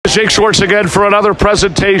Jake Schwartz again for another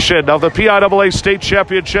presentation of the PIAA State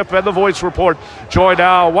Championship and the Voice Report. Joined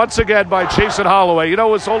now once again by Jason Holloway. You know,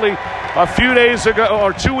 it was only a few days ago,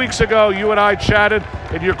 or 2 weeks ago, you and I chatted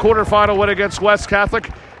in your quarterfinal win against West Catholic,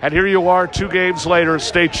 and here you are 2 games later,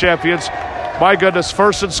 state champions. My goodness,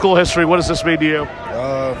 first in school history. What does this mean to you?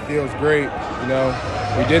 Feels great. You know,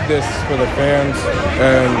 we did this for the fans,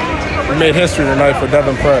 and we made history tonight for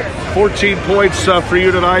Devon Prep. 14 points for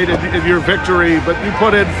you tonight in your victory, but you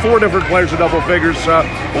put in 4 different players in double figures.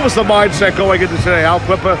 What was the mindset going into today?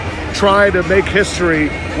 Alquippa trying to make history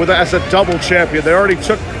as a double champion. They already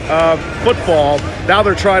took football. Now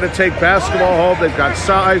they're trying to take basketball home. They've got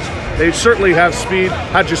size. They certainly have speed.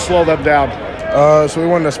 How'd you slow them down? So we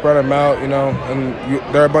wanted to spread them out, you know, and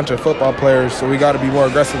they're a bunch of football players, so we got to be more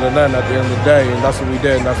aggressive than them at the end of the day, and that's what we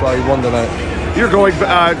did, and that's why we won tonight. You're going,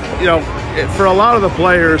 you know, for a lot of the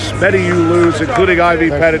players, many you lose, including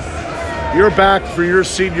Ivy Pettit. You're back for your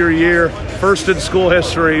senior year, first in school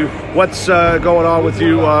history. What's going on with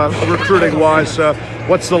you recruiting-wise?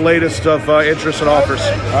 What's the latest of interest and offers?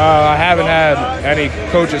 I haven't had any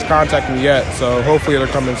coaches contact me yet, so hopefully they're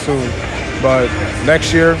coming soon. But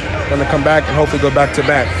next year, I'm going to come back and hopefully go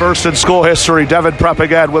back-to-back. First in school history, Devon Prep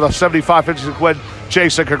again with a 75-56 win.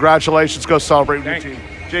 Jason, congratulations. Go celebrate with your team.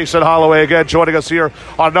 Jason Holloway again joining us here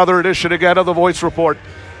on another edition again of the Voice Report.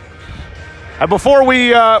 And before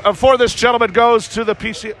this gentleman goes to the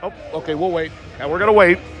PC, okay, we'll wait. And we're gonna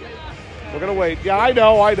wait. Yeah, I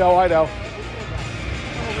know.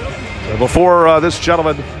 And before this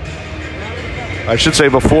gentleman, I should say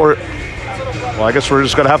before. Well, I guess we're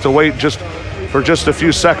just gonna have to wait for just a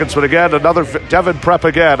few seconds. But again, another Devon Prep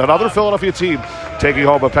again, another Philadelphia team taking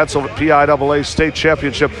home a PIAA State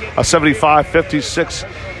Championship, a 75-56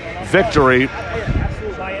 victory.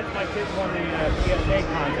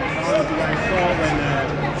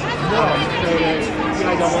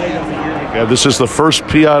 Yeah, this is the first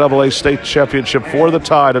PIAA State Championship for the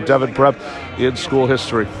Tide of Devon Prep in school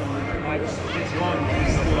history.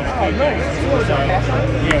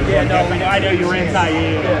 Yeah, no, I know you're anti.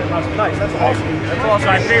 Nice, that's awesome. That's awesome. So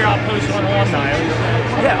I figured I'll post one alumni.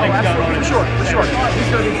 Yeah, absolutely. For sure. He's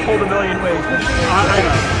going to be pulled a million ways. I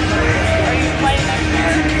know.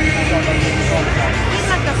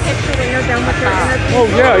 Oh,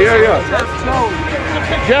 yeah.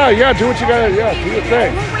 Yeah, do what you got to, do your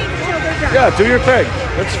thing. Yeah, do your thing.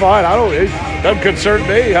 It's fine. It doesn't concern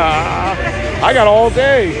me. I got all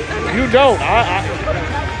day. You don't.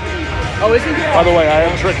 Oh, is he? By the way, I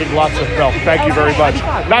am drinking lots of milk. Thank you very much.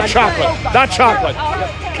 Not chocolate.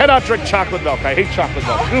 Cannot drink chocolate milk. I hate chocolate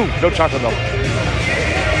milk. Ooh, no chocolate milk.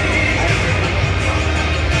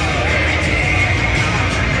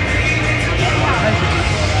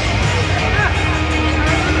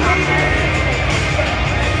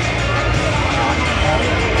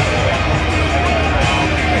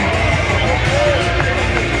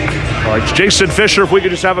 All right, Jason Fisher, if we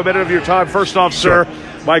could just have a minute of your time. First off, sir,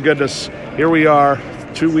 my goodness, here we are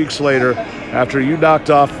 2 weeks later after you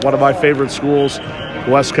knocked off one of my favorite schools,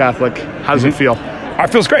 West Catholic. How does it feel? It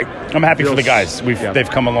feels great. I'm happy for the guys. They've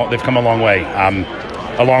come a long way.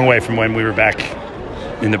 A long way from when we were back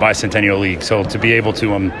in the Bicentennial League. So to be able to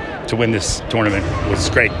win this tournament was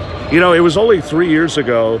great. You know, it was only 3 years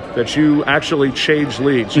ago that you actually changed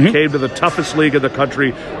leagues. You came to the toughest league in the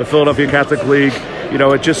country, the Philadelphia Catholic League. You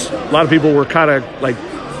know, a lot of people were kind of like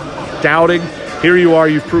doubting. Here you are.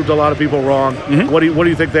 You've proved a lot of people wrong. What do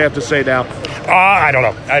you think they have to say now? I don't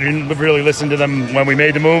know. I didn't really listen to them when we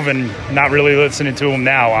made the move, and not really listening to them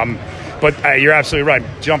now. But you're absolutely right.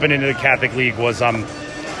 Jumping into the Catholic League was a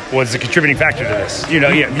contributing factor to this. You know,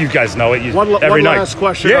 you guys know it. One every night. Last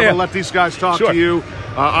question. I'm going to let these guys talk to you.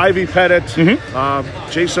 Ivy Pettit,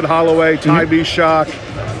 Jason Holloway, Ty Meshach,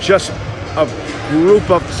 just a group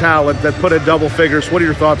of talent that put in double figures. What are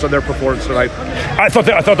your thoughts on their performance tonight? I thought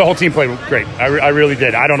the whole team played great. I really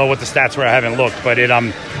did. I don't know what the stats were. I haven't looked, but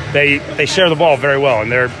they share the ball very well,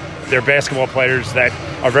 and they're basketball players that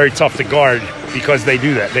are very tough to guard because they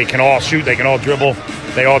do that. They can all shoot. They can all dribble.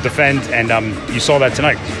 They all defend, and you saw that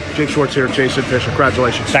tonight. Jake Schwartz here, Jason Fisher.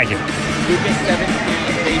 Congratulations. Thank you.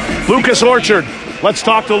 Lucas Orchard. Let's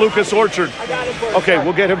talk to Lucas Orchard. Okay,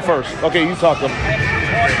 we'll get him first. Okay, you talk to him.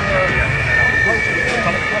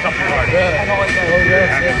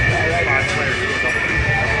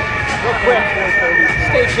 Real quick,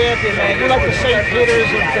 state champion, man. You're like the St. Peters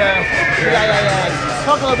of PIAA.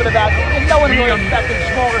 Talk a little bit about, and no one really expected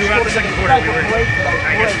smaller school to get great.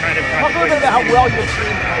 Talk a little bit about how well your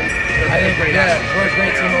team played. I think, we're a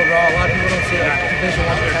great team overall. A lot of people don't see a Division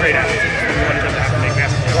I great athlete.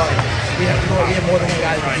 We have more than one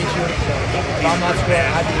guy that can beat you. So if I'm not scoring,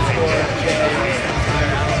 I have to score.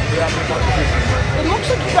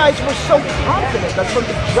 guys were so confident that from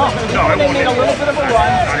the jump. And they made a little bit of a run.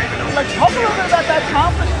 Like, talk a little bit about that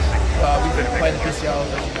confidence. We've been playing the PCL,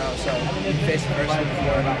 as you know, so we faced the first one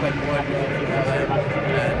before, and we played Wood, Roman,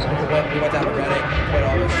 and we went down to Reading, played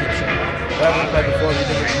all those teams, so whatever we played before, we did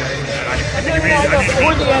it great.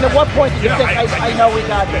 Toward the end, at what point did you think, I know we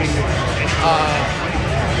got this?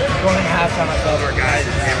 Going into halftime, I felt we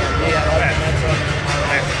had all the momentum.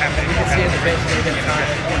 You could see in the face they didn't get time.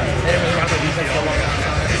 They didn't really run the defense for a long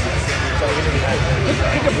time. So we didn't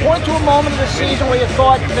Can you point to a moment of the season where you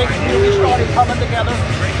thought things really started coming together?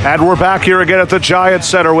 And we're back here again at the Giant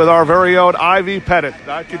Center with our very own Ivy Pettit.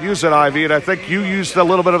 I could use it, Ivy, and I think you used a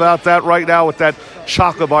little bit about that right now with that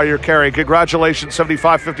chocolate bar you're carrying. Congratulations,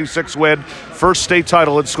 75-56 win, first state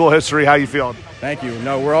title in school history. How you feeling? Thank you.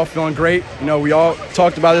 No, we're all feeling great. We all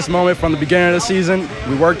talked about this moment from the beginning of the season.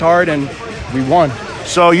 We worked hard and we won.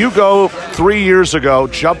 So you go 3 years ago,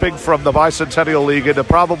 jumping from the Bicentennial League into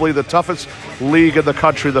probably the toughest league in the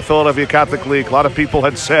country, the Philadelphia Catholic League. A lot of people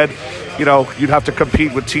had said, you'd have to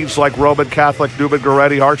compete with teams like Roman Catholic, Newman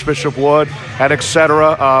Goretti, Archbishop Wood, and et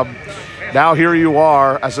cetera. Now here you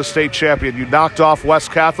are as a state champion. You knocked off West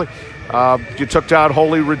Catholic. You took down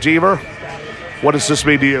Holy Redeemer. What does this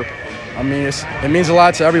mean to you? I mean, it means a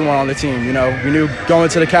lot to everyone on the team. We knew going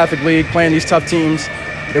to the Catholic League, playing these tough teams,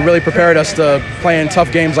 it really prepared us to play in tough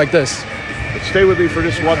games like this. Stay with me for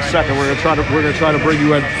just 1 second. We're gonna try to bring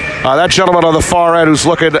you in. That gentleman on the far end who's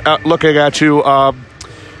looking at you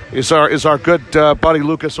is our good buddy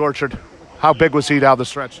Lucas Orchard. How big was he down the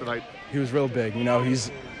stretch tonight? He was real big.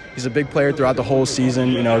 He's a big player throughout the whole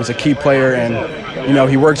season. He's a key player, and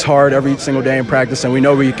he works hard every single day in practice, and we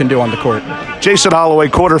know what he can do on the court. Jason Holloway,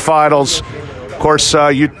 quarterfinals. Of course,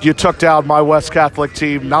 you took down my West Catholic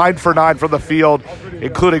team, 9 for 9 from the field,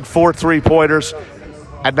 including 4 3-pointers,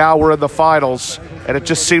 and now we're in the finals, and it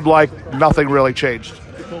just seemed like nothing really changed.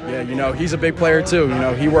 Yeah, he's a big player too.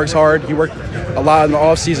 He works hard. He worked a lot in the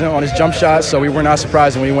offseason on his jump shots, so we were not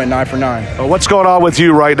surprised when we went 9 for 9. What's going on with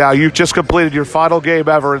you right now? You just completed your final game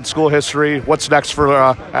ever in school history. What's next for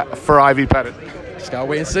Ivy Pettit? Just gotta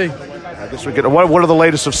wait and see. I guess we get. What are the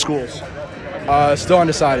latest of schools? Still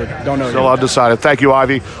undecided. Don't know. Still undecided. Thank you,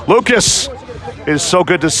 Ivy. Lucas, it is so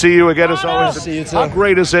good to see you again as always. See you too. How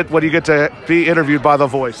great is it when you get to be interviewed by The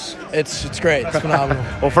Voice? It's great. It's phenomenal.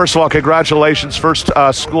 Well, first of all, congratulations. First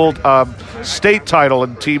school state title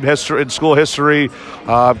in team history, in school history.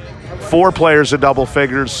 4 players in double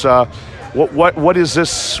figures. What is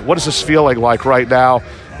this? What is this feeling like right now?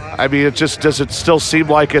 I mean, does it still seem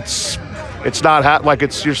like it's not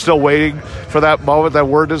you're still waiting for that moment, that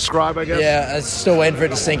word to describe, I guess? Yeah, I'm still waiting for it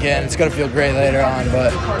to sink in. It's going to feel great later on,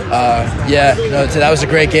 but that was a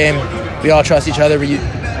great game. We all trust each other. We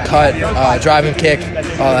cut, drive and kick,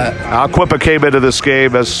 all that. Aquippa came into this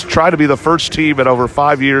game as trying to be the first team in over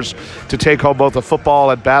 5 years to take home both the football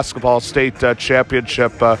and basketball state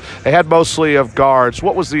championship. They had mostly of guards.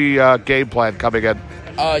 What was the game plan coming in?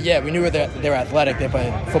 We knew they were athletic. They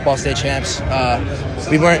played football state champs.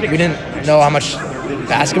 We didn't know how much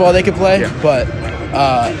basketball they could play, but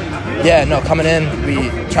coming in, we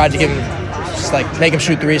tried to give them, just make them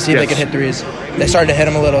shoot threes, see if they could hit threes. They started to hit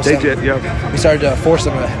them a little. They did, yeah. We started to force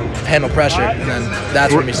them to handle pressure, and then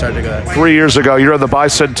that's when we started to go. 3 years ago, you're in the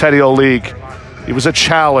Bicentennial League. It was a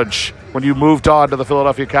challenge when you moved on to the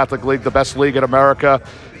Philadelphia Catholic League, the best league in America.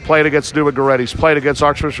 Played against Newman Goretti's, played against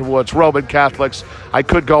Archbishop Woods, Roman Catholics. I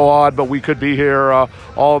could go on, but we could be here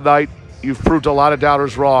all night. You've proved a lot of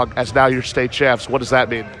doubters wrong as now you're state champs. What does that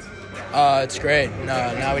mean? It's great.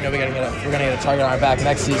 Now we know we're gonna get a target on our back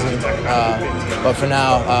next season. But for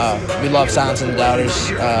now, we love silencing the doubters.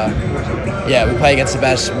 We play against the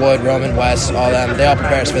best: Wood, Roman, West, all them. They all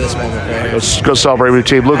prepare us for this moment right here. Let's go celebrate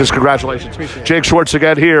with your team. Lucas, congratulations. Jake Schwartz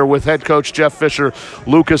again here with head coach Jeff Fisher,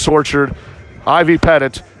 Lucas Orchard, Ivy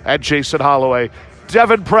Pettit, and Jason Holloway.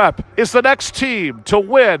 Devon Prep is the next team to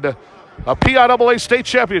win a PIAA state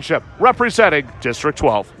championship representing District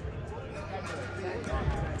 12.